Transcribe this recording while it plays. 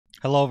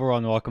Hello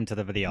everyone, welcome to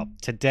the video.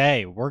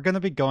 Today, we're going to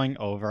be going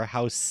over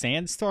how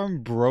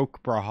Sandstorm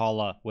broke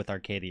Brawlhalla with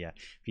Arcadia.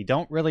 If you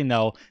don't really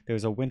know,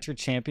 there's a winter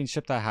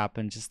championship that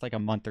happened just like a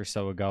month or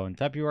so ago in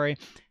February,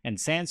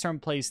 and Sandstorm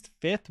placed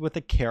 5th with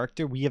a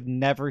character we have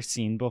never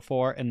seen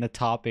before in the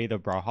top 8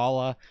 of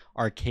Brawlhalla,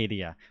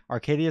 Arcadia.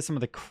 Arcadia has some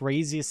of the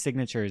craziest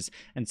signatures,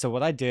 and so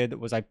what I did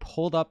was I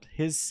pulled up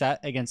his set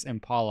against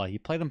Impala. He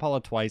played Impala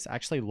twice,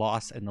 actually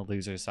lost in the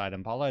loser side.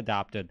 Impala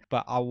adapted,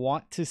 but I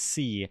want to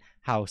see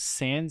how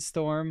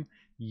Sandstorm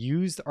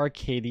used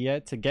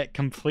Arcadia to get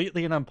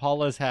completely in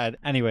Impala's head.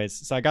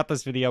 Anyways, so I got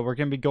this video. We're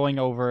going to be going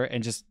over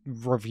and just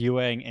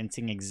reviewing and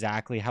seeing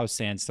exactly how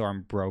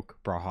Sandstorm broke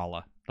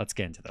Brawlhalla. Let's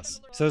get into this.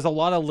 So there's a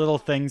lot of little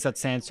things that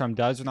Sandstorm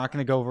does. We're not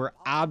going to go over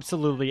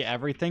absolutely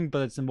everything,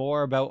 but it's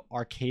more about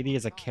Arcadia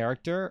as a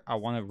character. I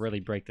want to really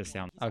break this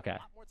down. Okay.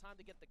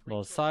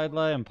 Little side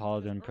lay,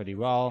 Impala doing pretty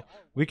well.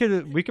 We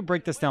could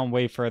break this down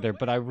way further,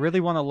 but I really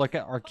want to look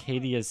at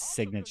Arcadia's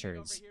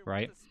signatures,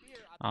 right?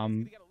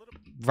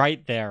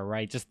 Right there,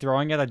 right? Just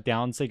throwing at a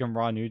down sig and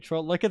raw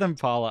neutral. Look at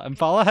Impala.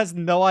 Impala has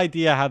no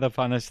idea how to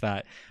punish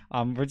that.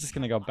 We're just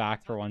gonna go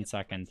back for 1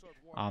 second.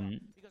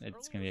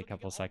 It's gonna be a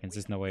couple of seconds.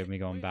 There's no way of me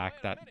going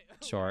back that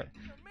short.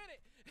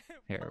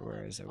 Here,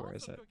 where is it? Where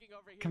is it?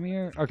 Come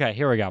here. Okay,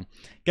 here we go.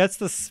 Gets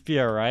the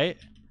spear, right?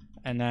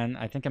 And then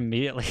I think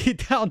immediately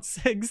down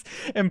sigs.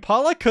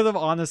 Impala could have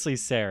honestly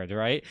sared,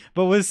 right?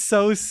 But was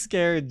so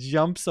scared,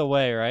 jumps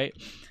away, right?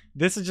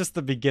 This is just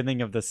the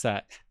beginning of the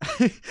set.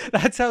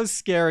 That's how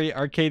scary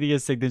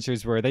Arcadia's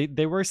signatures were.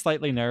 They were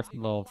slightly nerfed.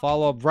 Little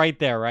follow-up right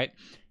there, right?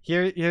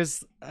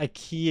 Here's a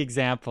key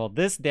example.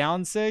 This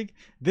down sig,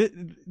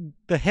 the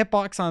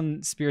hitbox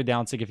on spear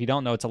down sig, if you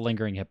don't know, it's a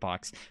lingering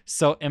hitbox.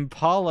 So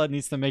Impala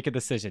needs to make a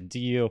decision. Do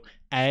you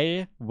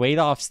A, wait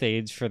off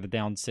stage for the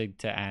down sig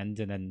to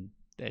end and then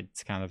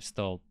it's kind of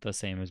still the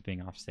same as being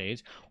off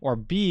stage, or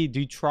B, do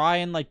you try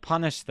and like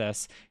punish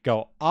this,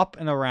 go up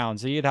and around?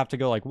 So you'd have to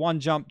go like 1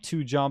 jump,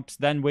 2 jumps,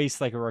 then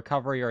waste like a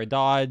recovery or a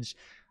dodge.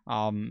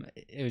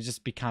 It would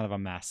just be kind of a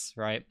mess,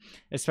 right?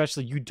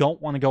 Especially you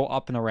don't want to go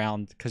up and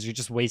around because you're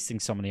just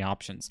wasting so many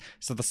options.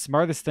 So the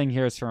smartest thing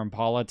here is for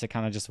Impala to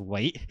kind of just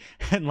wait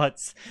and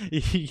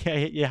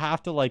you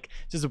have to like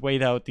just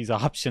wait out these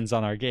options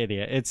on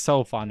Arcadia. It's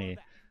so funny.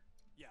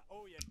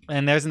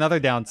 And there's another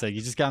down sig.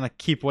 You just gotta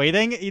keep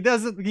waiting. He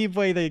doesn't keep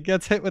waiting. He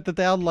gets hit with the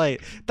down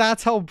light.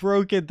 That's how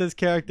broken this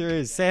character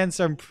is.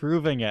 Sandstorm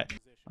proving it.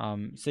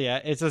 So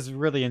yeah, it's just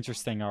really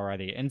interesting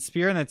already. And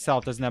Spear in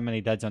itself doesn't have many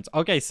dead zones.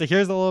 Okay, so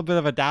here's a little bit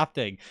of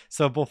adapting.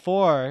 So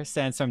before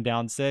Sandstorm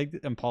down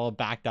sigged and Paula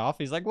backed off,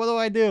 he's like, what do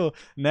I do?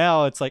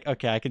 Now it's like,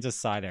 okay, I can just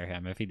side air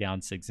him if he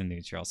down sigs in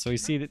neutral. So we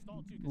see a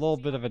little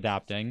bit of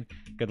adapting.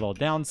 Good little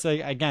down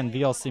sig. Again,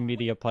 VLC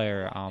media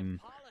player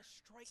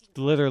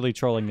literally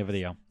trolling the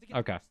video.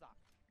 Okay.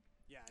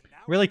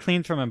 Really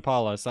clean from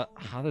Impala. So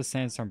how does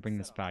Sandstorm bring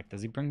this back?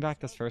 Does he bring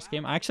back this first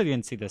game? I actually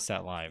didn't see this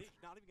set live.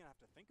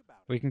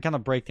 We can kind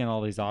of break down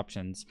all these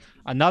options.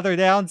 Another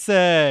down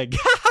sig!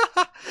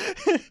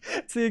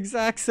 It's the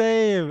exact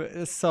same.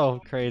 It's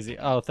so crazy.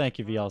 Oh, thank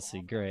you,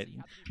 VLC. Great.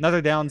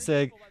 Another down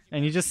sig.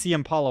 And you just see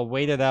Impala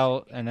wait it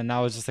out. And then that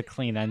was just a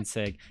clean end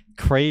sig.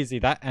 Crazy.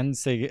 That end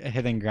sig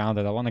hitting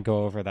grounded. I want to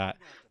go over that.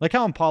 Look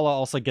how Impala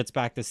also gets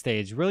back to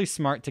stage. Really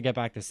smart to get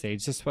back to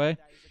stage this way.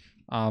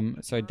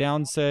 So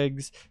down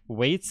sigs,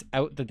 waits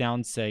out the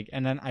down sig,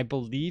 and then I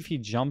believe he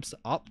jumps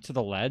up to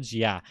the ledge.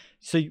 Yeah.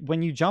 So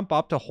when you jump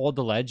up to hold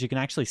the ledge, you can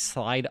actually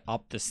slide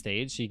up the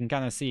stage. So you can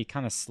kind of see he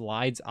kind of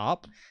slides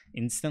up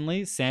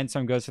instantly.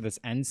 Sandstorm goes for this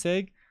end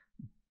sig.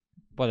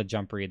 What a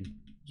jump read.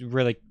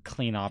 Really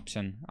clean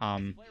option.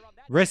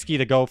 Risky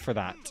to go for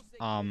that.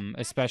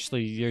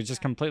 Especially you're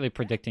just completely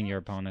predicting your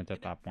opponent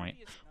at that point.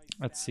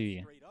 Let's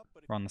see.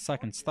 We're on the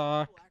second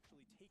stock.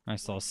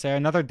 Nice little Sarah.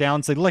 Another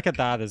down sig. Look at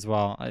that as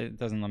well. It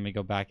doesn't let me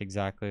go back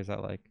exactly. Is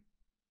that like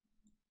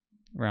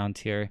around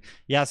here?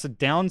 Yeah, so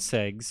down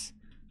sigs.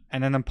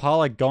 And then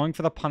Impala going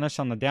for the punish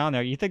on the down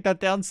air. You think that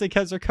down sig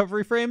has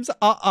recovery frames?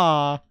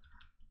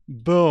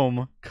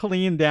 Boom.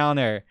 Clean down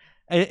air.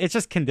 It's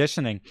just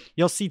conditioning.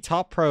 You'll see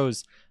top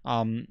pros.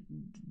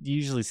 You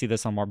usually see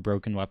this on more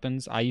broken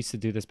weapons. I used to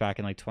do this back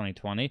in like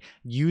 2020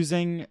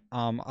 using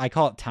I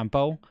call it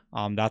tempo.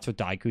 That's what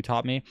Daiku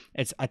taught me.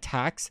 It's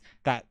attacks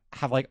that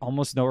have like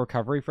almost no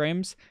recovery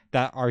frames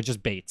that are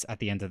just baits at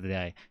the end of the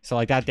day. So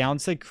like that down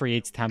sig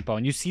creates tempo,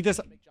 and you see this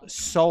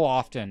so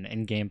often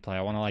in gameplay.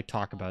 I want to like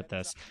talk about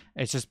this.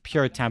 It's just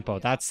pure tempo.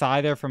 That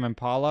side there from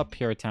Impala,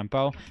 pure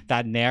tempo.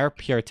 That nair,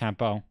 pure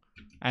tempo.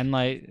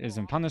 Endlight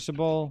isn't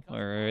punishable,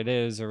 or it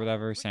is, or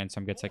whatever.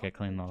 Sandstorm gets like a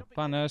clean little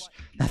punish.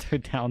 Another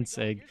down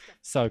sig.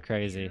 So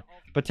crazy.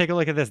 But take a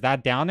look at this.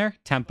 That downer,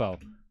 tempo.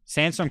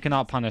 Sandstorm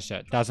cannot punish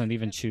it. Doesn't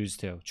even choose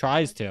to.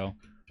 Tries to.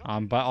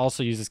 But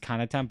also uses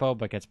kind of tempo,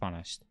 but gets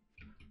punished.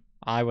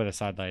 I would have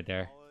sidelight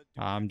there.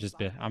 I'm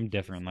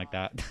different like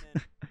that.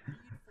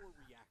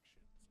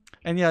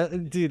 And yeah,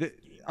 dude,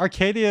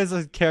 Arcadia is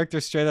a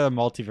character straight out of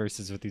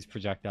multiverses with these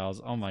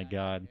projectiles. Oh my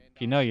god. If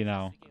you know, you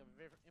know.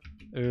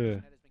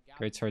 Ugh.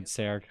 Great sword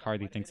Sarah.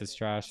 Hardy thinks it's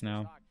trash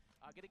now.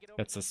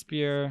 Gets a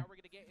spear.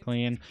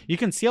 Clean. You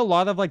can see a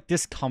lot of like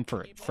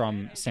discomfort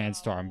from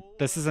Sandstorm.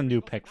 This is a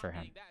new pick for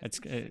him. It's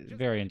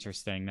very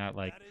interesting. Not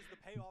like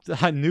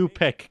a new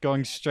pick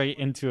going straight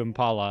into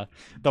Impala,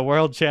 the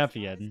world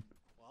champion.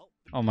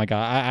 Oh my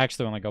god, I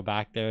actually want to go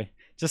back there.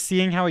 Just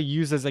seeing how he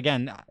uses,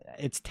 again,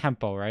 it's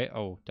tempo, right?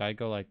 Oh, did I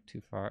go like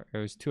too far? It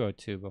was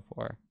 202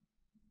 before.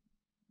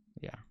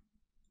 Yeah.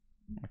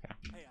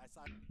 Okay.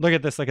 Look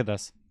at this, look at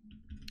this.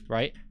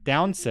 Right?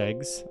 Down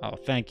Sigs. Oh,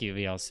 thank you,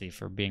 VLC,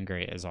 for being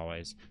great, as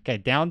always. Okay,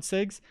 down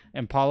Sigs.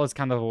 Impala's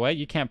kind of away.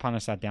 You can't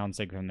punish that down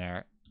Sig from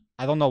there.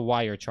 I don't know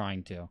why you're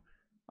trying to.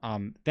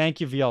 Thank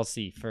you,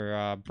 VLC,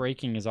 for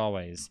breaking, as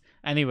always.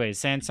 Anyways,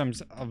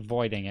 Sandstorm's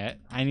avoiding it.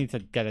 I need to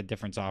get a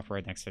different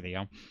software next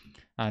video.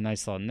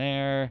 Nice little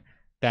nair.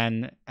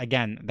 Then,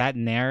 again, that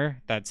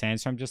nair that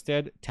Sandstorm just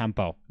did,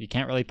 tempo. You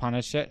can't really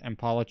punish it.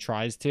 Impala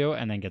tries to,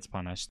 and then gets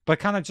punished. But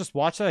kind of just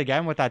watch it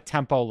again with that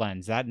tempo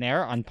lens. That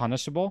nair,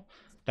 unpunishable.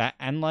 That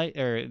Enlight,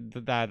 or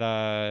that,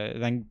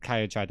 then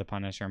Kaya tried to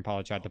punish, or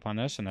Impala tried to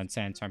punish, and then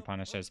Sandstorm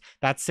punishes.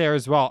 That Sarah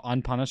as well,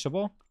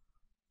 unpunishable.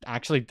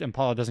 Actually,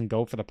 Impala doesn't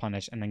go for the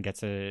punish, and then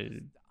gets a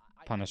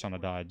punish on the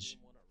dodge.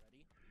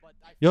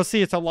 You'll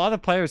see it's a lot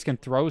of players can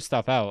throw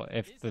stuff out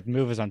if the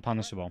move is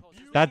unpunishable.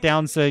 That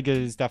down sig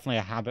is definitely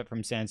a habit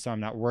from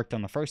Sandstorm that worked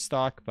on the first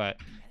stock, but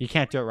you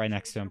can't do it right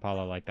next to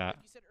Impala like that.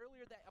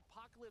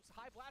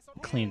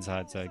 Clean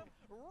side sig.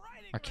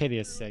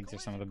 Arcadia sigs are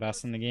some of the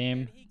best in the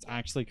game. It's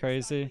actually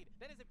crazy.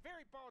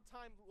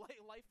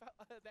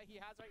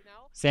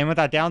 Same with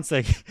that down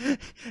sig.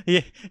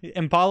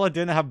 Impala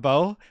didn't have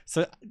bow,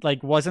 so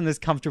like wasn't as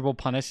comfortable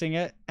punishing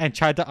it, and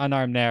tried to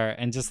unarm there,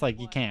 and just like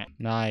you can't.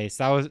 Nice.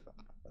 That was.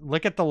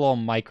 Look at the little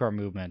micro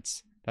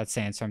movements that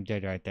Sandstorm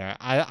did right there.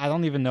 I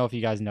don't even know if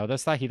you guys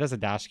noticed that he does a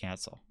dash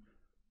cancel.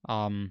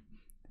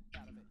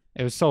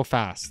 It was so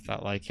fast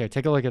that like here,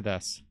 take a look at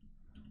this.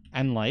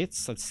 End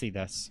lights. Let's see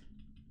this.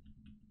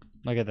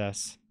 Look at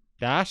this.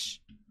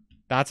 Dash.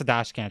 That's a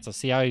dash cancel.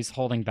 See how he's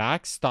holding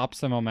back?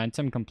 Stops the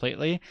momentum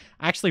completely.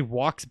 Actually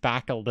walks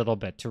back a little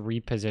bit to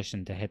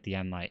reposition to hit the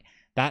end light.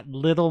 That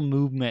little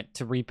movement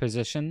to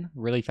reposition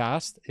really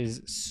fast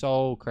is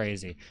so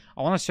crazy.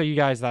 I want to show you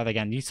guys that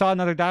again. You saw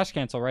another dash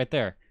cancel right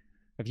there.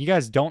 If you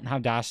guys don't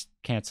have dash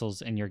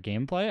cancels in your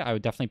gameplay, I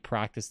would definitely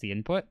practice the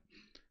input.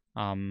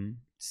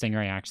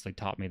 Stingray actually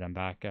taught me them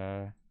back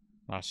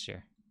last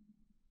year.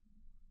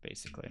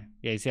 Basically.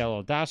 Yeah, you see a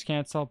little dash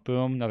cancel,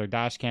 boom, another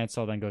dash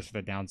cancel, then goes for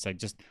the downside.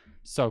 Just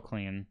so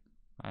clean.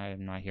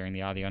 I'm not hearing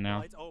the audio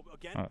now. Oh,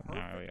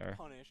 now we are.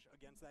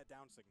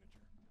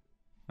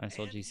 Nice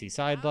little GC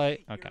side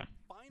light. Okay.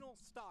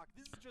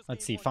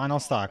 Let's see. Final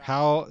stock.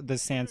 How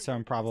does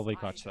Sandstorm probably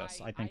clutch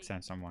this? I think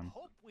Sandstorm won.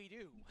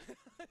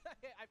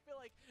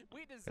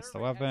 Gets the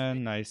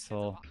weapon. Nice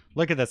little...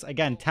 Look at this.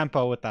 Again,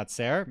 tempo with that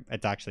Sair.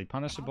 It's actually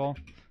punishable.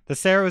 The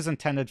Sair was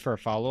intended for a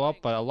follow-up,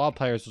 but a lot of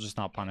players will just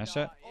not punish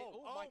it.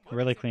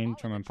 Really clean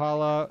from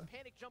Impala.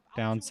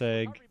 Down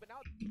sig.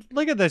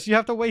 Look at this. You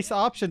have to waste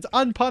options.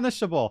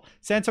 Unpunishable.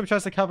 Sandstorm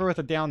tries to cover with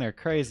a down there.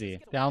 Crazy.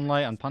 Down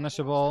light.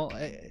 Unpunishable.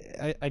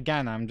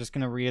 Again, I'm just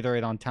going to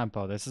reiterate on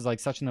tempo. This is like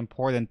such an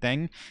important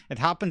thing. It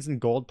happens in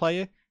gold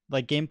play,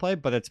 like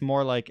gameplay, but it's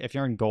more like if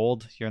you're in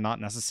gold, you're not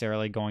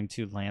necessarily going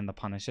to land the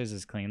punishes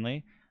as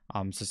cleanly.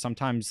 So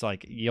sometimes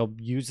like you'll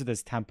use it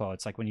as tempo.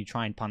 It's like when you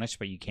try and punish,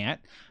 but you can't.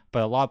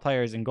 But a lot of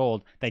players in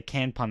gold, they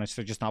can punish.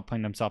 They're just not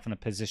putting themselves in a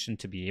position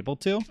to be able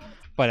to.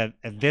 But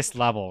at this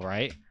level,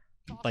 right?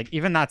 Like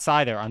even that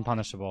Cider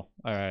unpunishable.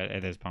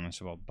 It is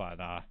punishable, but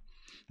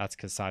that's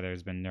because Cider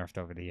has been nerfed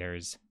over the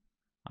years.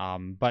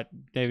 But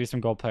maybe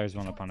some gold players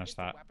want to punish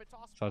that.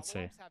 So let's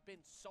see.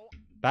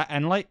 That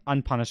end light,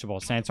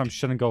 unpunishable. Sandstorm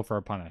shouldn't go for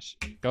a punish.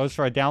 Goes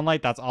for a down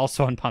light, that's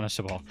also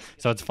unpunishable.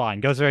 So it's fine.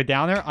 Goes for a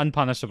downer,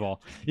 unpunishable.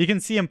 You can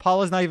see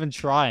Impala's not even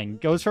trying.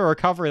 Goes for a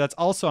recovery, that's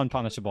also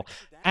unpunishable.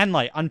 End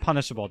light,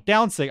 unpunishable.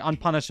 Down sig,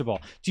 unpunishable.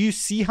 Do you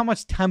see how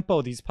much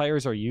tempo these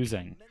players are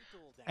using?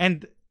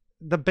 And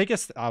the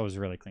biggest... That was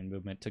really clean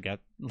movement to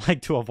get,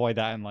 like, to avoid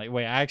that end light.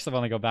 Wait, I actually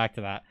want to go back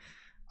to that.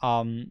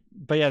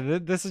 But yeah,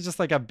 this is just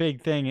like a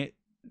big thing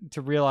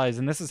to realize,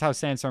 and this is how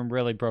Sandstorm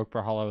really broke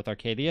Brawlhalla with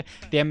Arcadia.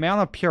 The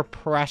amount of pure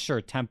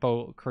pressure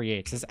tempo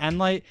creates. This end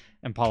light,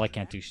 Impala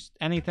can't do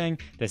anything.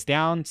 This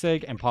down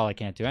sig, Impala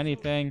can't do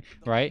anything,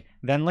 right?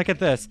 Then look at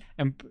this,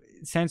 and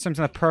Sandstorm's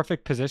in a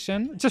perfect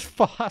position. Just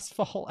fast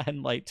fall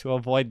end light to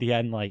avoid the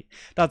end light.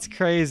 That's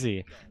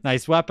crazy.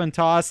 Nice weapon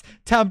toss.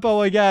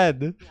 Tempo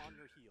again.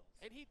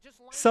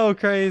 So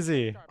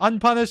crazy.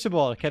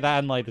 Unpunishable. Okay, that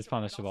end light is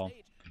punishable.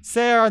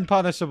 Sair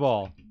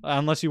unpunishable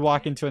unless you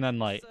walk into an end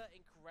light.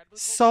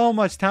 So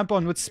much tempo,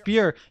 and with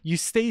Spear you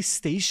stay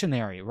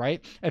stationary,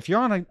 right? If you're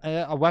on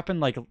a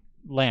weapon like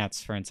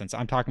Lance, for instance,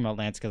 I'm talking about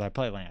Lance because I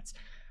play Lance.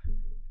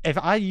 If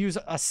I use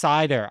a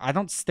Cider, I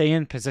don't stay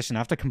in position. I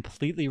have to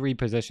completely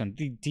reposition.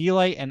 The D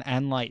light and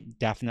N light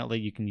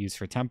definitely you can use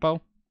for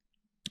tempo.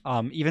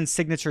 Even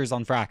signatures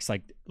on Vrax,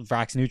 like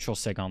Vrax neutral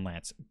sig on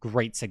Lance,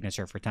 great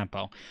signature for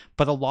tempo.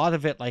 But a lot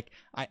of it, like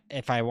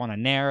if I want to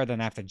nair, then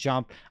I have to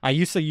jump. I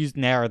used to use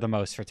nair the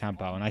most for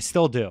tempo, and I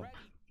still do.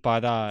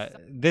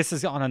 But this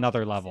is on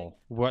another level.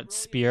 What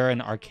Spear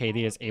and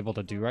Arcadia is able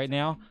to do right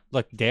now.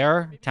 Look,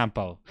 dare,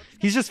 tempo.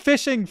 He's just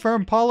fishing for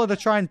Impala to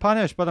try and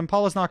punish, but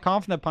Impala's not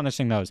confident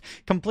punishing those.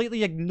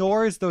 Completely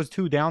ignores those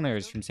two down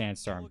airs from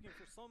Sandstorm.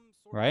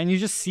 Right? And you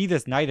just see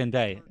this night and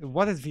day.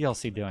 What is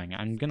VLC doing?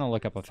 I'm going to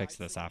look up a fix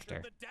to this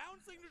after.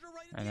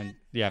 And then,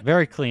 yeah,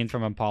 very clean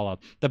from Impala.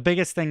 The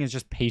biggest thing is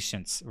just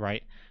patience,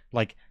 right?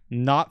 Like,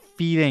 not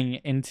feeding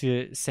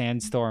into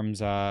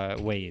Sandstorm's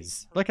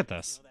ways. Look at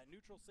this.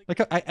 Look,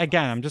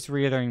 again, I'm just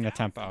reiterating the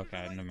tempo.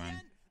 Okay, never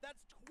mind.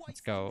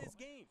 Let's go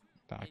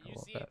back a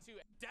little bit.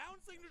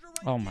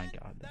 Oh my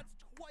god.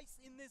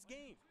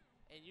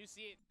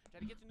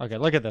 Okay,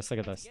 look at this. Look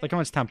at this. Look how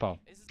much tempo.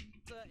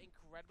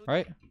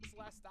 Alright.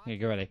 Yeah,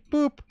 get ready.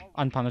 Boop.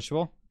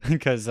 Unpunishable.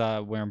 Because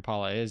where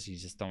Impala is, you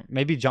just don't.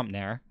 Maybe jump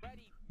Nair.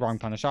 Wrong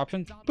punish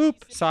option.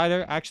 Boop.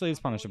 Sider actually is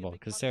punishable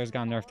because Sarah's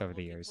gotten nerfed over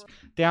the years.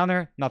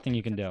 Downer, nothing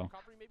you can do.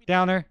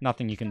 Downer,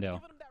 nothing you can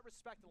do.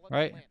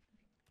 Right?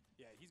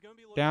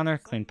 Downer,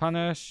 clean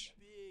punish.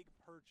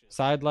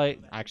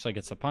 Sidelight actually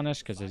gets a punish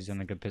because he's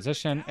in a good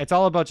position. It's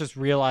all about just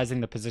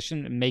realizing the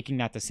position and making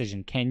that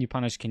decision. Can you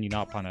punish? Can you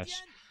not punish?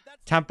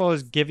 Tempo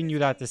is giving you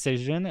that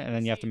decision, and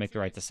then you have to make the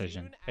right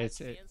decision.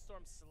 Okay,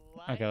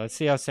 let's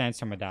see how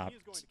Sandstorm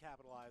adapts.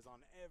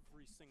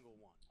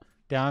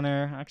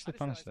 Downer actually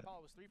punished it.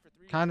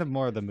 Kind of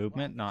more of the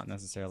movement, not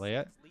necessarily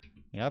it.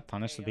 Yeah,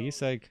 punish the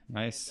D-Sig.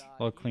 Nice.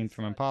 Low clean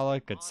from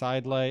Impala. Good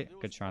sidelight.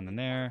 Good shot in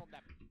there.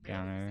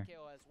 Downer.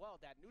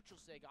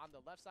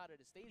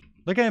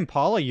 Look at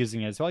Impala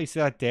using it as well. You see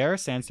that dare?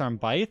 Sandstorm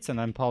bites, and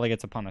then Impala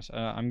gets a punish.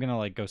 I'm going to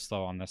like go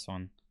slow on this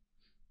one.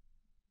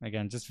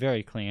 Again, just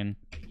very clean.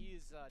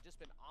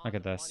 Look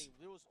at this.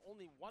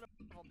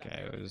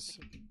 Okay, it was...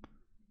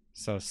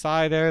 So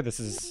Cider, this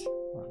is...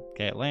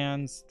 Okay, it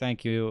lands.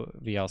 Thank you,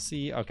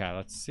 VLC. Okay,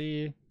 let's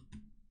see.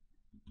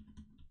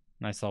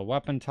 Nice little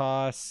weapon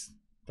toss.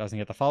 Doesn't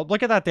get the follow.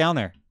 Look at that down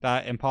there.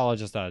 That Impala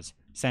just does.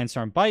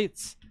 Sandstorm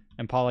bites.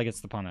 Impala gets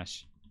the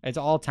punish. It's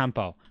all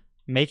tempo.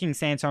 Making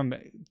Sandstorm,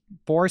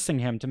 forcing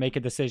him to make a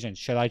decision.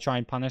 Should I try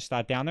and punish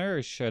that down there,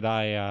 or should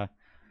I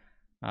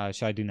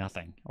do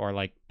nothing, or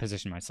like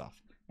position myself?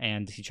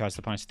 And he tries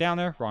to punish down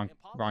there.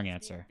 Wrong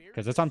answer,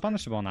 because it's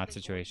unpunishable in that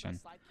situation.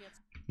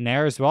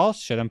 Nair as well.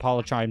 Should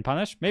Impala try and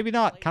punish? Maybe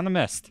not. Kind of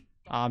missed.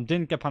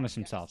 Didn't get punished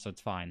himself, so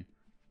it's fine.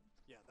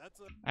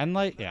 And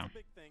like, yeah.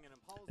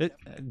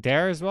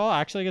 Dare as well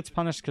actually gets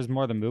punished because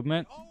more of the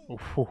movement.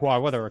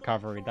 Wow, what a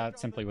recovery. That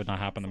simply would not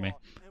happen to me.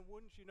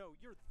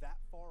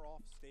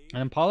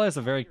 And Impala has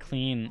a very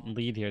clean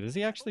lead here. Does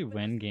he actually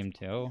win game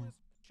 2?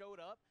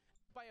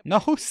 No,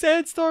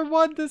 Sandstorm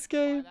won this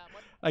game.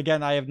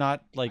 Again, I have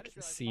not like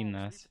seen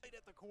this.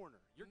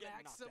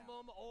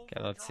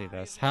 Okay, let's see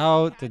this.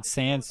 How did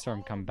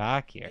Sandstorm come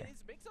back here?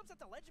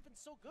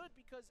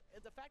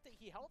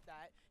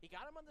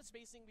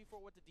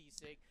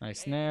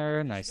 Nice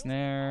nair, nice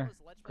nair.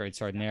 Great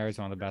sword nair is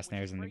one of the best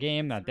nairs in the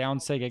game. That down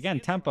sig again,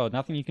 tempo,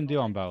 nothing you can do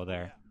on bow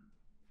there.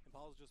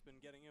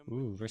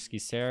 Ooh, risky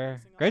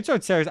Sarah. Great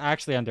sword Sarah is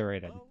actually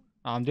underrated.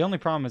 The only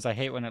problem is I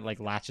hate when it like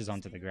latches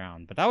onto the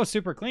ground. But that was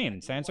super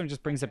clean. Sandstorm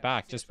just brings it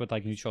back just with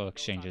like neutral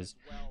exchanges.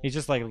 He's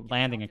just like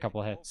landing a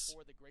couple hits.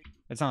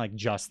 It's not like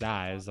just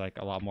that. It's like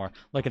a lot more.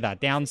 Look at that.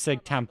 Down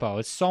sig tempo.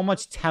 It's so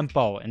much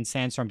tempo in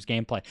Sandstorm's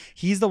gameplay.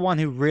 He's the one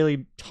who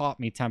really taught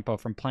me tempo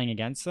from playing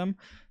against him.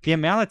 The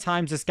amount of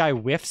times this guy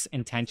whiffs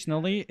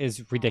intentionally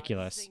is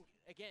ridiculous.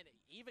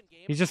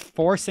 He's just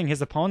forcing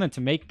his opponent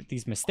to make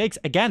these mistakes.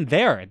 Again,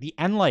 there. The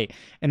end light.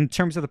 In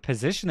terms of the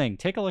positioning.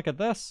 Take a look at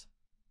this.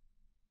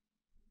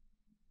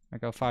 I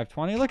go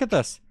 520. Look at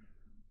this.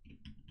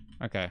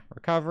 Okay.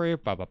 Recovery.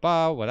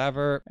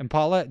 Whatever.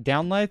 Impala.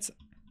 Downlights.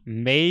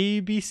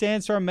 Maybe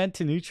Sandstorm meant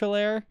to neutral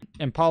air.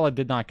 Impala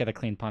did not get a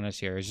clean punish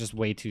here. It's just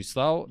way too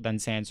slow. Then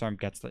Sandstorm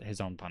gets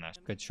his own punish.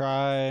 Good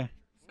try.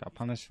 Got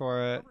punished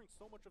for it.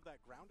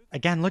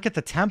 Again, look at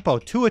the tempo.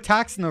 2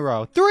 attacks in a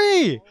row.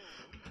 3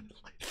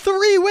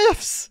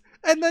 whiffs!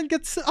 And then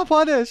gets a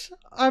punish.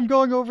 I'm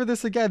going over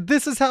this again.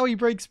 This is how he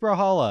breaks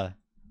Brawlhalla.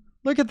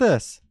 Look at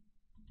this.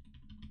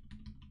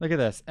 Look at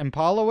this.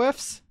 Impala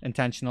whiffs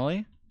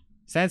intentionally.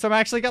 Sandstorm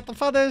actually got the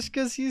punish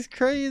because he's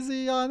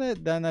crazy on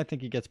it. Then I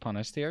think he gets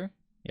punished here.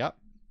 Yep.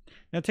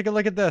 Now take a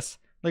look at this.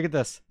 Look at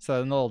this. So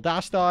a little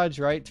dash dodge,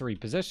 right, to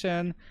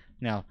reposition.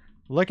 Now,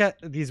 look at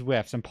these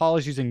whiffs.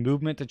 Impala's using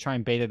movement to try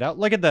and bait it out.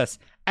 Look at this.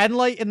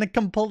 Endlight in the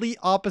complete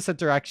opposite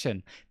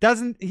direction.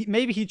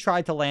 Maybe he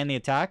tried to land the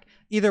attack.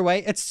 Either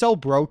way, it's so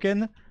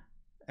broken.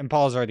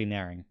 Impala's already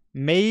nairing.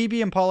 Maybe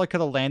Impala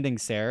could have landing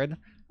Sared.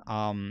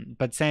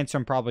 But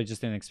Sandstorm probably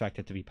just didn't expect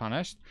it to be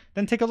punished.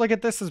 Then take a look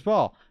at this as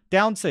well.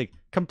 Down sig,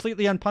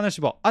 completely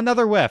unpunishable.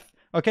 Another whiff.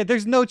 Okay,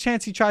 there's no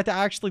chance he tried to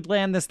actually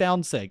land this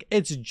down sig.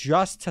 It's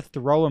just to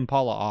throw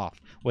Impala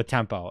off with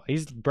tempo.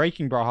 He's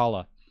breaking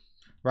Brawlhalla.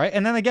 Right?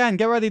 And then again,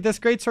 get ready. This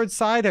greatsword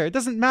Cider. It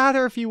doesn't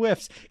matter if he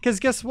whiffs. Because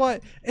guess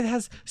what? It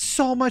has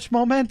so much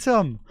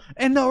momentum.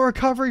 And no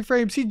recovery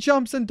frames. He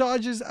jumps and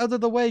dodges out of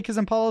the way because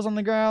Impala's on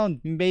the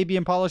ground. Maybe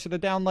Impala should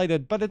have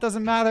downlighted. But it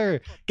doesn't matter.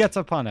 Gets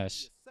a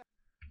punish.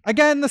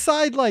 Again, the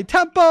side light.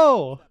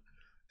 Tempo!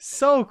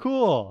 So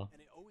cool.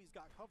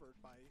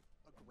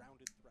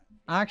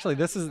 Actually,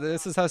 this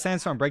is how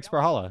Sandstorm breaks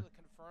Brawlhalla.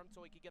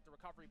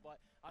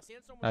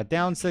 That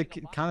down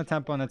sig kind of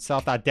tempo in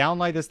itself. That down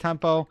light is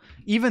tempo.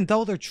 Even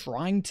though they're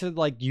trying to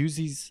like use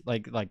these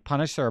like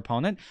punish their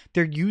opponent,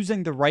 they're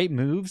using the right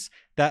moves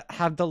that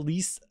have the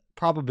least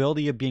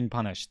probability of being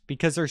punished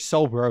because they're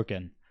so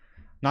broken.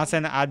 Not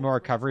saying to add more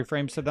recovery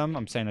frames to them.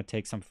 I'm saying to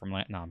take some from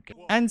land. No, I'm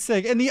kidding.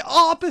 Ensig in the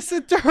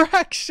opposite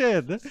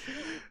direction.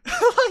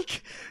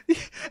 Like,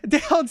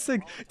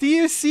 Downsig, do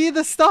you see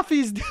the stuff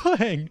he's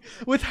doing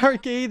with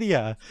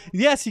Arcadia?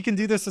 Yes, you can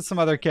do this with some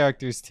other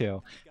characters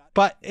too.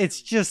 But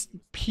it's just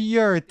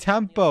pure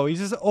tempo. He's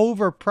just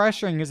over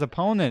pressuring his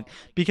opponent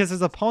because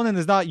his opponent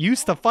is not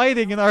used to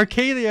fighting in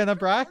Arcadia in a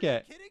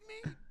bracket.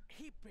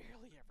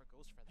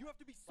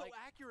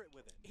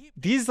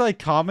 These like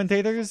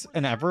commentators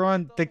and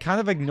everyone, they kind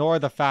of ignore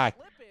the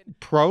fact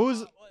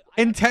pros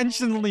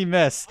intentionally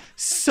miss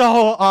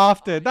so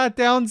often. That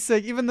down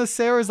sig, even the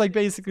Sarah is like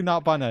basically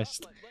not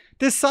punished.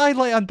 This side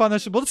light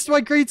unpunishable. This is my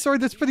great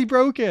sword that's pretty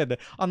broken.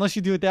 Unless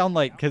you do a down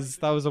light, because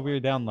that was a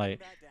weird down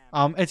light.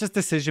 It's just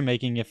decision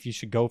making if you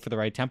should go for the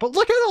right tempo.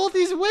 Look at all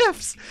these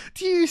whiffs.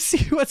 Do you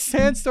see what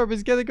Sandstorm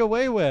is getting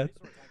away with?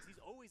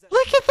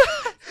 Look at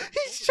that.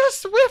 He's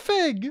just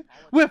whiffing.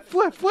 Whiff,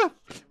 whiff, whiff,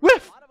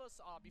 whiff.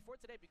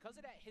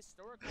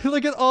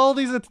 Look at all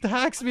these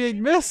attacks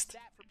being missed.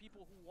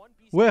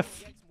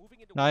 Whiff.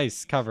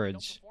 Nice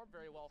coverage.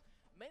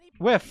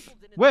 Whiff.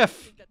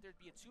 Whiff.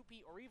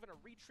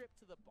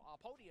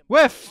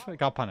 Whiff.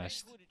 Got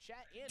punished.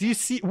 Do you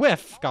see?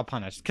 Whiff. Got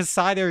punished. Because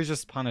side air is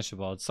just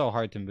punishable. It's so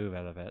hard to move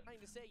out of it.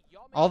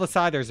 All the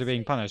side airs are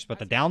being punished, but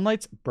the down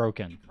light's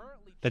broken.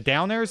 The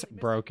down air's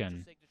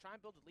broken.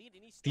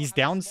 These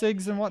down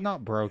sigs and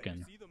whatnot,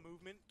 broken.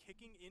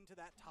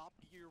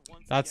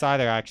 That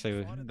side air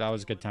actually, that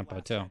was good tempo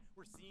too.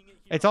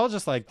 It's all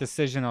just like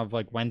decision of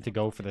like when to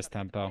go for this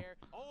tempo.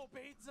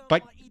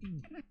 But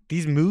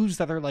these moves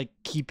that are like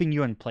keeping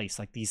you in place,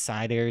 like these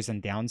side airs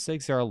and down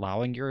sigs, are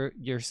allowing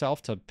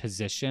yourself to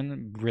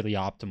position really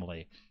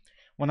optimally.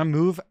 When a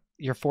move,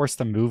 you're forced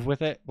to move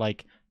with it,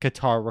 like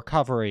guitar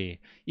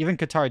recovery, even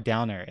guitar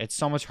down air. It's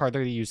so much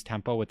harder to use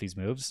tempo with these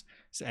moves.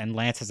 And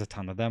Lance has a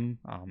ton of them,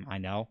 I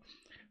know.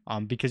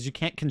 Because you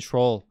can't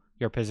control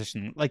your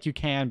position. Like you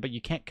can, but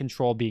you can't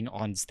control being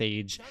on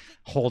stage,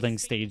 holding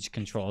stage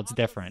control. It's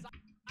different.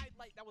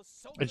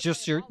 It's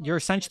just you're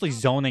essentially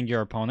zoning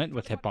your opponent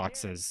with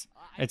hitboxes.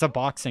 It's a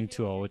boxing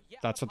tool.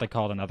 That's what they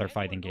call it in other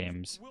fighting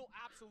games,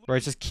 where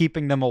it's just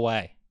keeping them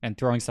away and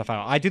throwing stuff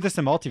out. I do this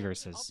in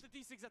multiverses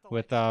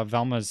with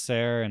Velma's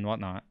Sarah and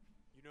whatnot.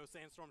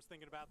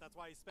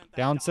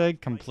 Down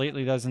sig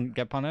completely doesn't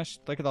get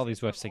punished. Look at all these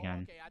whiffs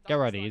again. Get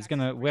ready. He's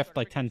gonna whiff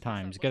like 10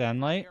 times. Good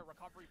end light.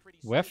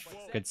 Whiff.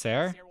 Good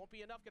Sarah.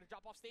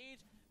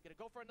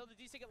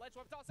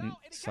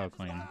 So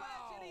clean.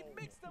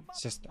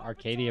 It's just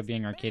Arcadia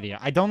being Arcadia.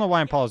 I don't know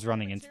why Paul is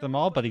running into them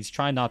all, but he's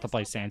trying not to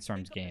play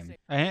Sandstorm's game.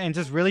 And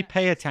just really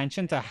pay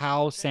attention to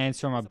how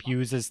Sandstorm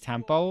abuses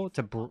tempo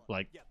to,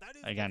 like,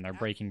 again, they're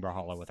breaking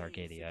Brawlhalla with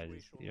Arcadia.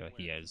 You know,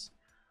 he is.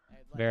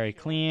 Very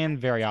clean,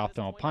 very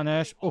optimal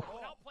punish. Ooh,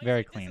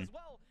 very clean.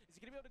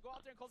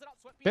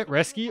 Bit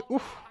risky.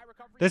 Ooh.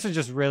 This is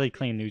just really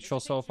clean neutral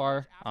so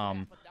far.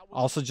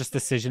 Also just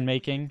decision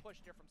making.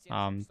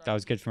 That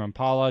was good from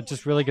Impala.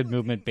 Just really good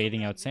movement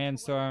baiting out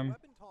Sandstorm.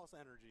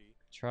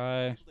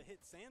 Try.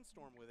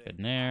 Good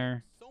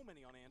nair.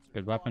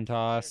 Good weapon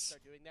toss.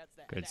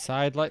 Good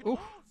side light. Ooh,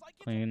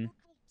 clean.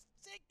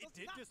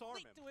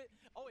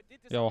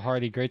 Yo,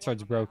 Hardy,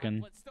 greatsword's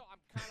broken.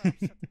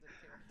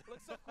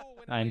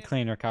 And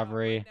clean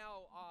recovery.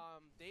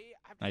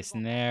 Nice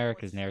nair,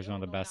 because nair is one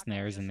of the best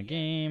nairs in the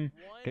game.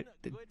 Good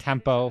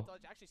tempo.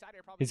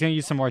 He's going to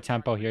use some more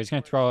tempo here. He's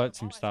going to throw out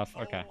some stuff.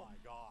 Okay.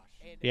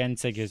 The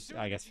Ensig is,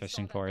 I guess,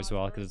 fishing for as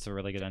well, because it's a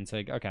really good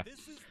Ensig. Okay.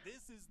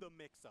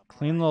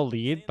 Clean little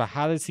lead, but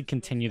how does he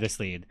continue this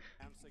lead?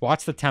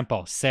 Watch the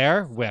tempo.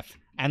 Sarah, whiff.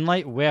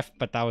 Endlight, whiff,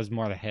 but that was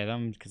more to hit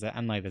him, because the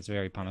Endlight is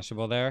very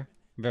punishable there.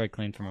 Very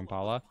clean from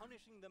Impala.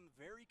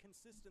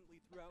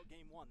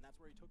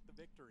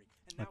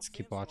 Let's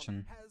keep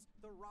watching.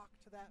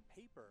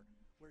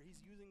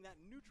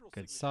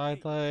 Good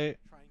side light.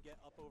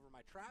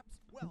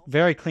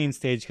 Very clean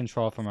stage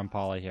control from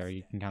Impala here.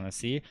 You can kind of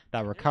see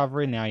that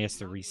recovery. Now he has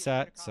to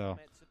reset, so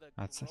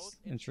that's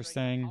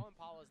interesting.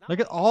 Look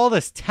at all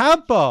this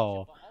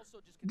tempo.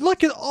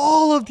 Look at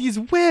all of these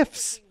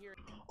whiffs.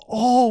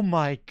 Oh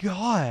my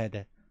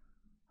god.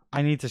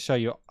 I need to show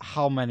you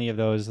how many of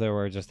those there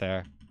were just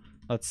there.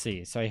 Let's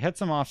see. So he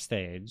hits him off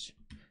stage.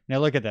 Now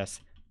look at this.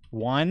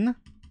 One.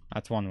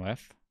 That's one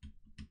whiff.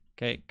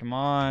 Okay, come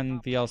on,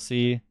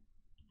 VLC.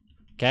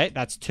 Okay,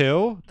 that's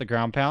two. The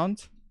ground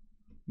pound.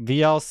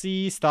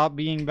 VLC, stop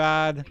being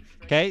bad.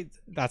 Okay,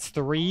 that's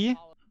three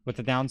with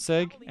the down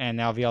sig. And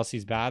now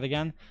VLC's bad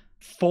again.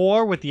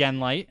 Four with the end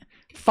light.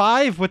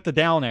 Five with the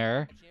down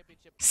air.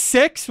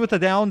 6 with a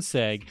down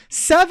sig,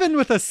 7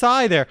 with a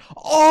Psy there,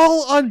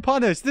 all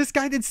unpunished. This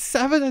guy did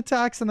 7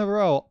 attacks in a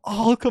row,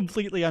 all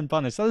completely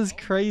unpunished. That is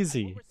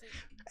crazy.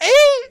 8!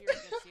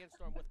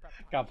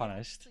 Got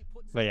punished.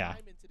 But yeah,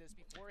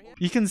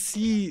 you can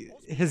see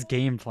his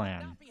game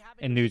plan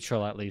in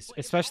neutral, at least,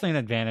 especially in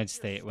advantage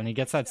state. When he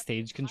gets that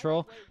stage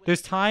control,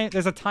 there's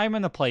a time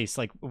and a place.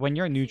 Like when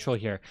you're neutral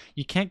here,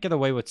 you can't get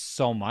away with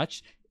so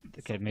much.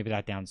 Okay, maybe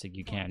that down sig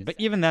you can, but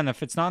even then,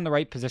 if it's not in the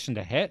right position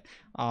to hit,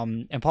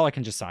 Impala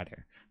can just side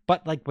her.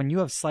 But like when you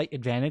have slight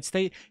advantage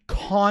state,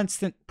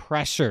 constant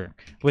pressure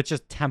with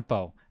just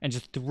tempo and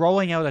just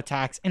throwing out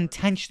attacks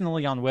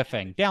intentionally on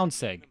whiffing. Down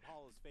sig.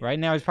 Right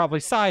now he's probably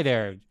side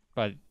air,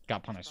 but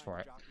got punished for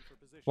it.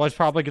 Was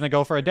probably going to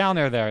go for a down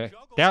air there.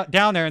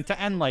 Down air into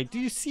end light. Do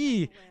you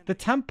see the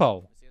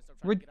tempo?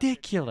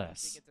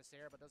 Ridiculous.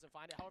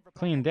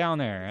 Clean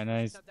down air. And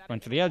then he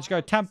went for the edge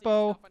guard.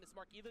 Tempo.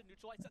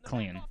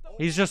 Clean.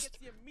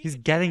 He's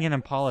getting in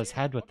Impala's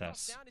head with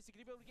this.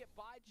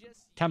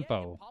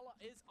 Tempo.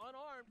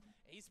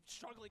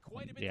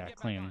 Yeah,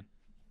 clean.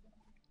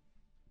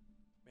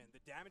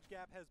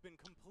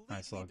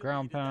 Nice little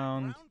ground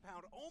pound.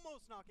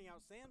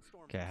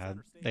 Okay,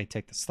 they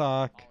take the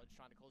stock.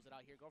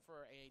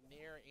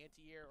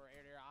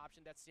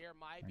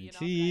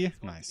 Anti,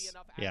 nice.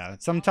 Yeah,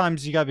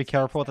 sometimes you gotta be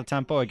careful with the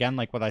tempo. Again,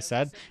 like what I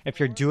said, if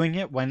you're doing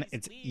it when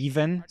it's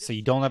even, so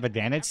you don't have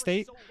advantage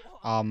state,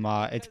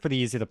 it's pretty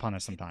easy to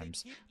punish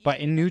sometimes. But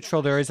in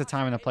neutral, there is a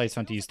time and a place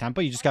when to use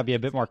tempo. You just gotta be a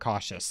bit more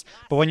cautious.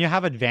 But when you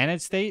have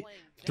advantage state,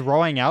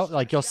 throwing out,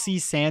 like you'll see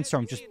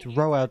Sandstorm just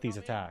throw out these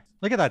attacks.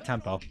 Look at that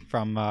tempo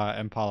from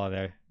Impala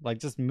there. Like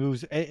just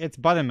moves. It's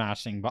button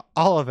mashing, but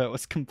all of it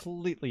was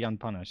completely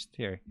unpunished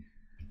here.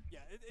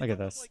 Look at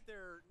this.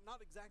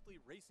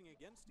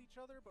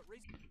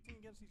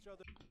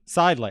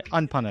 Side light,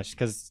 unpunished,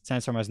 because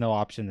Sandstorm has no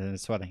option in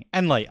his sweating.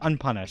 End light,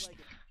 unpunished.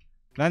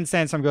 Then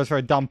Sandstorm goes for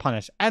a dumb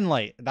punish. End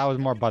light, that was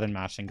more button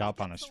mashing, got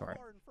punished for it.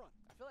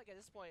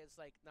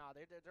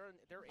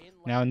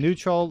 Now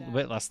neutral, a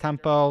bit less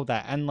tempo.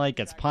 That end light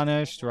gets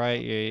punished,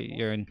 right?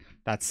 You're in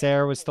that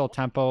Sarah was still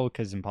tempo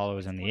because Impala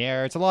was in the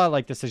air. It's a lot of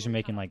like decision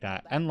making like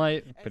that. End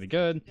light, pretty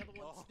good.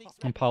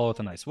 Impala with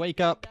a nice wake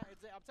up.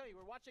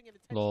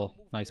 Little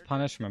nice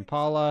punish from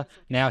Impala.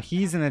 Now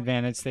he's in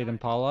advantage state.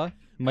 Impala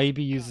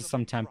maybe uses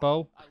some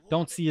tempo.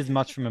 Don't see as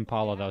much from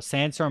Impala though.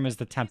 Sandstorm is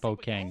the tempo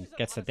king.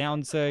 Gets the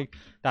down sig.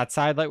 That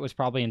side light was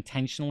probably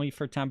intentionally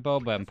for tempo,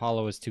 but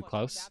Impala was too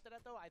close.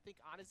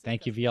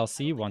 Thank you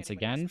VLC once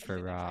again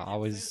for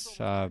always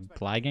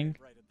flagging.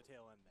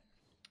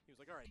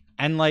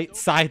 End light,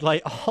 side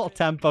light, all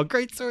tempo.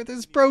 Great sword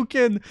is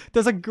broken.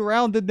 There's a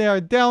ground in there.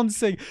 Down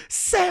sig.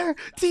 Sir,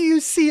 do you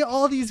see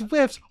all these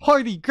whiffs?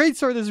 Hardy, great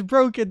sword is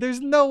broken.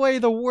 There's no way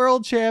the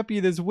world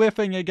champion is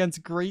whiffing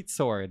against great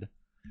sword.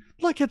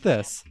 Look at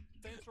this.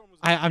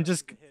 I'm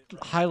just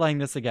highlighting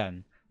this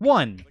again.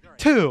 1,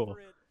 2,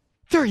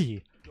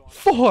 3,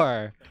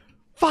 4,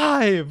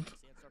 5.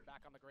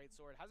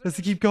 Does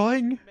he keep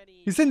going?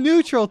 He's in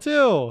neutral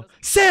too.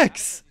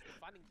 6,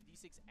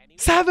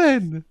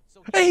 7,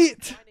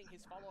 8.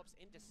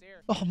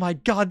 Oh my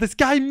god, this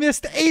guy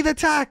missed 8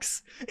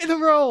 attacks in a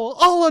row,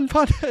 all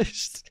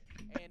unpunished.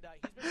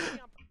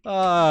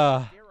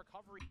 That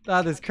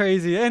is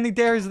crazy. And he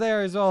dares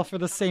there as well for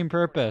the same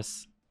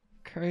purpose.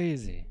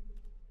 Crazy.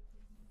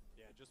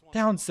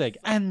 Down sig,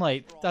 end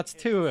light, that's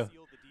 2.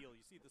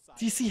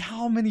 Do you see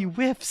how many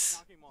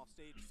whiffs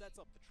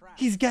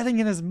he's getting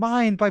in his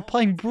mind by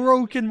playing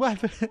broken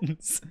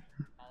weapons?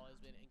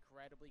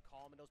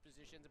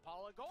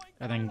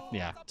 I think,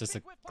 yeah, just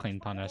a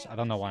clean punish. I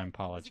don't know why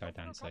Impala tried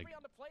down sig.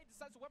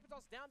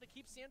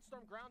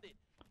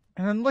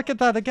 And then look at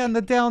that again,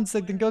 the down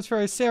sig, then goes for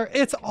a Sarah.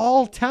 It's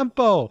all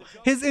tempo.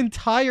 His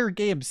entire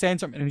game,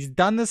 Sandstorm, and he's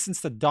done this since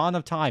the dawn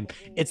of time.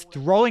 It's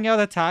throwing out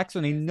attacks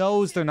when he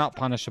knows they're not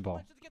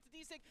punishable.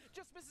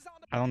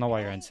 I don't know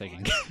why you're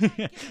unsigging.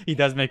 He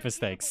does make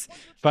mistakes.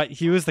 But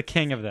he was the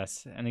king of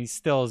this, and he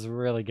still is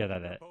really good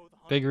at it.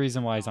 Big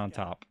reason why he's on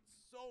top.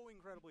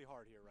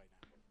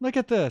 Look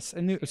at this.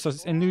 So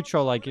in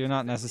neutral, like, you're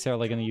not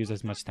necessarily going to use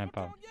as much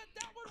tempo.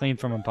 Clean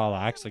from Impala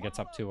actually gets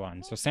up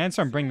 2-1. So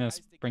Sandstorm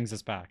brings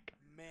this back.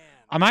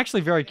 I'm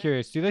actually very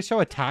curious. Do they show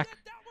attack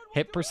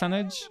hit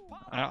percentage?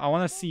 I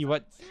want to see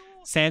what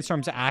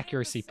Sandstorm's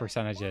accuracy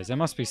percentage is. It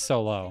must be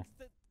so low.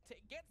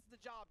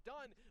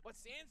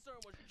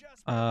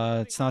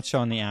 It's not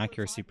showing the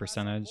accuracy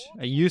percentage.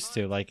 It used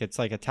to. Like, it's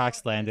like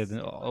attacks landed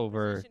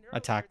over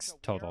attacks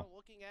total.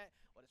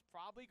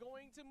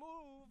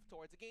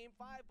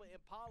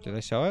 Do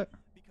they show it?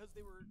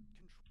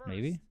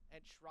 Maybe?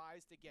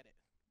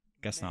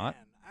 Guess not.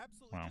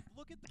 Wow.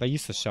 They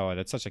used to show it.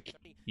 It's such a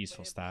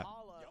useful stat.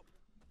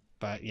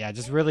 But yeah,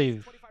 just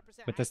really,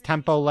 with this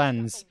tempo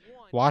lens,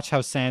 watch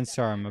how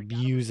Sandstorm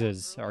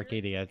abuses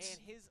Arcadia. It's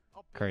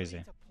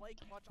crazy.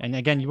 And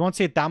again, you won't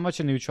see it that much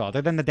in neutral,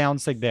 other than the down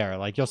sig there.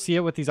 Like, you'll see it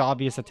with these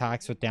obvious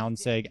attacks with down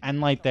sig.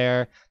 End light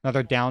there,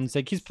 another down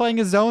sig. He's playing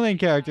a zoning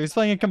character. He's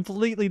playing a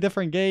completely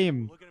different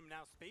game.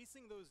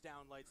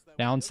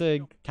 Down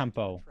sig,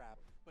 tempo.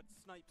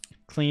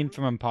 clean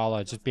from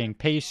Impala, just being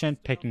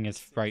patient, picking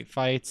his right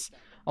fights.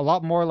 A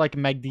lot more like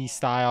Megdi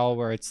style,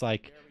 where it's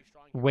like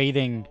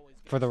waiting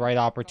for the right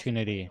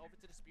opportunity.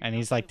 And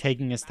he's like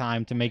taking his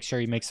time to make sure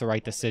he makes the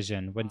right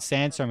decision. When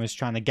Sandstorm is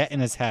trying to get in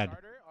his head,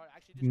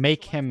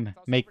 make him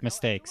make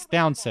mistakes.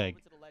 Down Sig.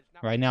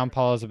 Right now,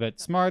 Impala's a bit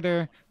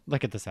smarter.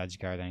 Look at this edge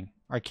guarding.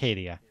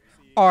 Arcadia.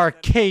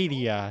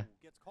 Arcadia.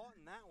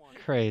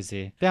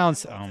 Crazy. Down.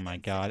 Oh my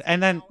god.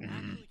 And then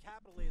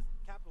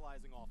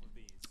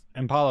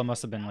Impala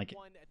must have been like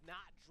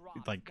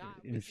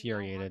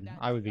infuriated.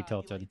 I would be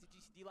tilted.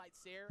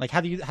 Like,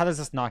 how does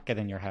this not get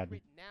in your head?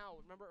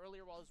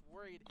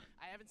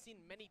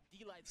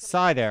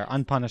 Side air,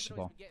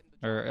 unpunishable.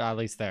 Or at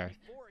least there.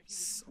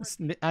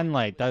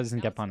 Light doesn't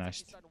get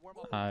punished.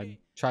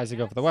 Tries to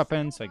go for the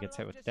weapon, so he gets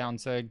hit with down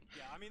sig.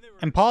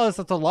 Impala's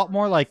that's a lot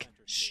more like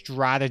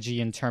strategy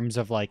in terms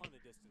of like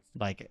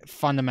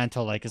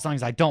fundamental, like as long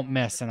as I don't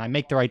miss and I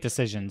make the right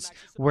decisions.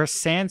 Where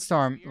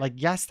Sandstorm, like,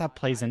 yes, that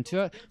plays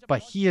into it,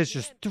 but he is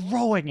just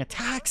throwing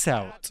attacks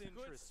out.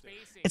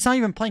 It's not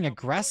even playing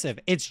aggressive,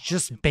 it's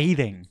just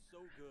baiting.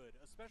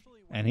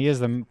 And he is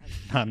the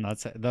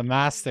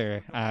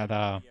master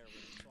at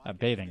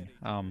baiting.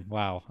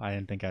 Wow, I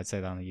didn't think I'd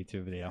say that on a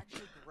YouTube video.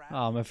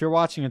 If you're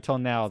watching until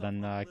now,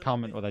 then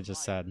comment what I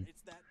just said.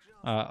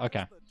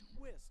 Okay.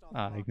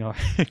 Ignore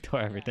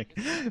everything.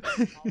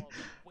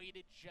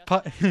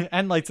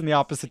 End lights in the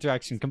opposite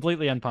direction,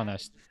 completely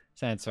unpunished.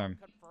 Sandstorm.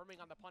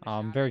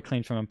 Very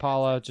clean from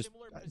Impala. Just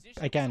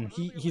again,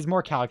 he's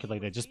more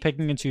calculated, just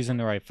picking and choosing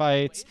the right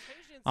fights.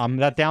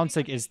 That down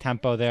sig is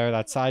tempo there.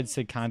 That side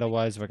sig kind of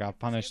was, but got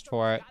punished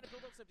for it.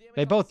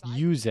 They both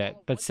use it,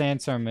 but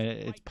Sandstorm,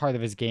 it's part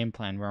of his game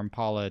plan. Where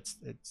Impala, it's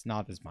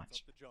not as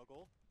much.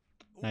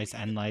 Nice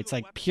end lights,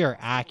 like pure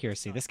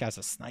accuracy. This guy's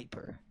a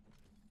sniper.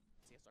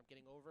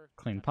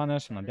 Clean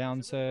punish on the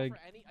down sig.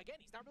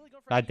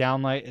 That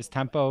down light is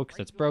tempo because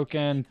it's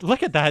broken.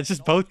 Look at that, it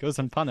just both goes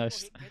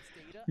unpunished.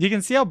 You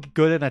can see how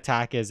good an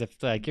attack is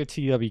if like you're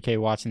TWK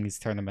watching these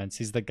tournaments.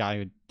 He's the guy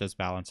who does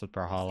balance with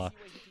Brawlhalla.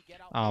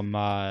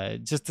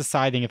 Just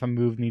deciding if a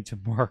move needs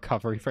more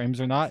recovery frames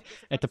or not.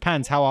 It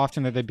depends. How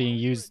often are they being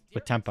used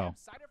with tempo?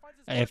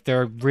 If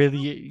they're really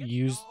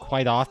used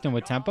quite often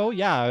with tempo,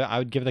 yeah, I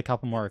would give it a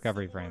couple more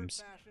recovery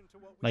frames.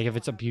 Like if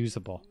it's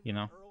abusable, you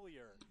know?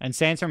 And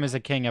Sandstorm is a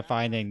king of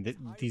finding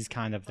these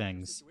kind of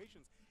things.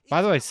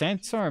 By the way,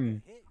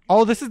 Sandstorm...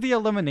 Oh, this is the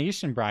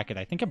elimination bracket.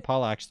 I think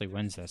Impala actually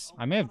wins this.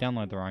 I may have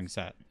downloaded the wrong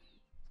set.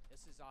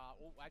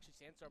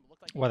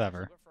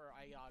 Whatever.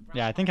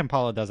 Yeah, I think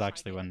Impala does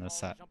actually win this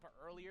set.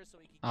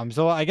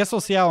 So I guess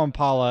we'll see how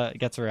Impala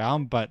gets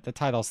around, but the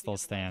title still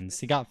stands.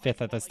 He got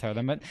 5th at this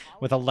tournament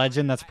with a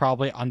legend that's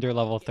probably under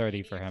level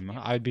 30 for him.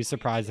 I would be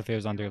surprised if he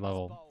was under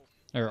level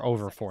or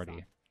over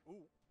 40.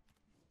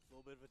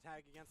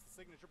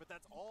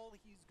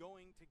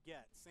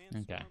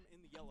 Okay.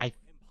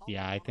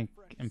 I think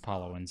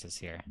Impala wins this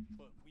here.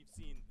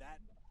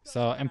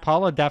 So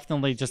Impala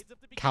definitely just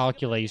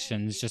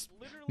calculations, just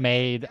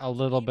made a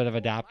little bit of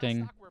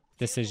adapting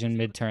decision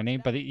mid-tourney,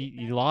 but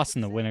he lost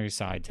in the winner's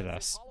side to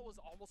this.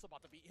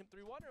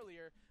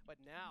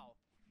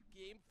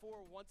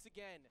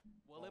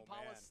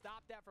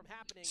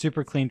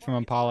 Super clean from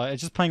Impala.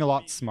 It's just playing a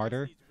lot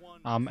smarter,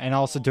 and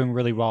also doing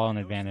really well on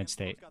advantage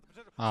state.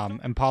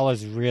 Impala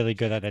is really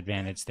good at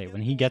advantage state.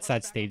 When he gets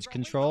that stage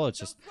control, it's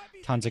just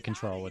tons of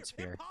control with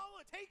spear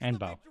and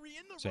bow.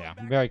 So yeah,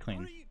 very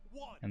clean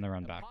in the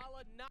run back.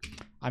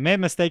 I made a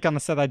mistake on the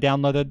set I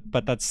downloaded,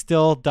 but that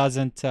still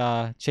doesn't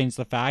change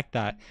the fact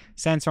that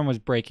Sandstorm was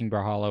breaking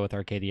Brawlhalla with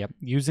Arcadia,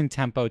 using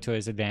tempo to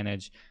his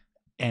advantage,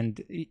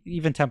 and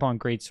even tempo on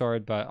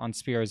Greatsword, but on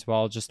Spear as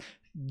well. Just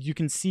you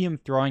can see him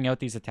throwing out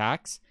these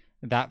attacks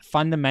that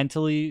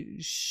fundamentally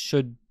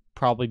should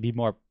probably be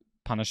more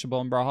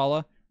punishable in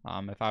Brawlhalla.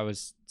 If I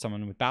was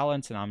someone with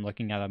balance and I'm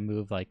looking at a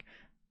move like,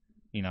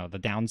 you know, the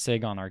down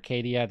sig on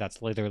Arcadia,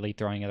 that's literally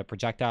throwing at a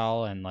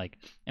projectile and like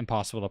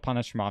impossible to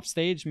punish from off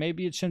stage,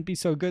 maybe it shouldn't be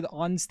so good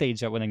on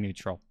stage at winning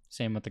neutral.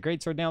 Same with the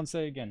Greatsword down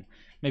sig and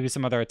maybe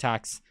some other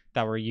attacks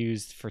that were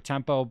used for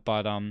tempo.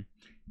 But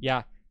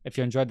yeah, if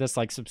you enjoyed this,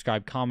 like,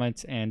 subscribe,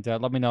 comment, and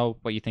let me know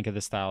what you think of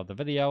this style of the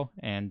video.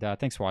 And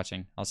thanks for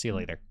watching. I'll see you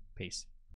later. Peace.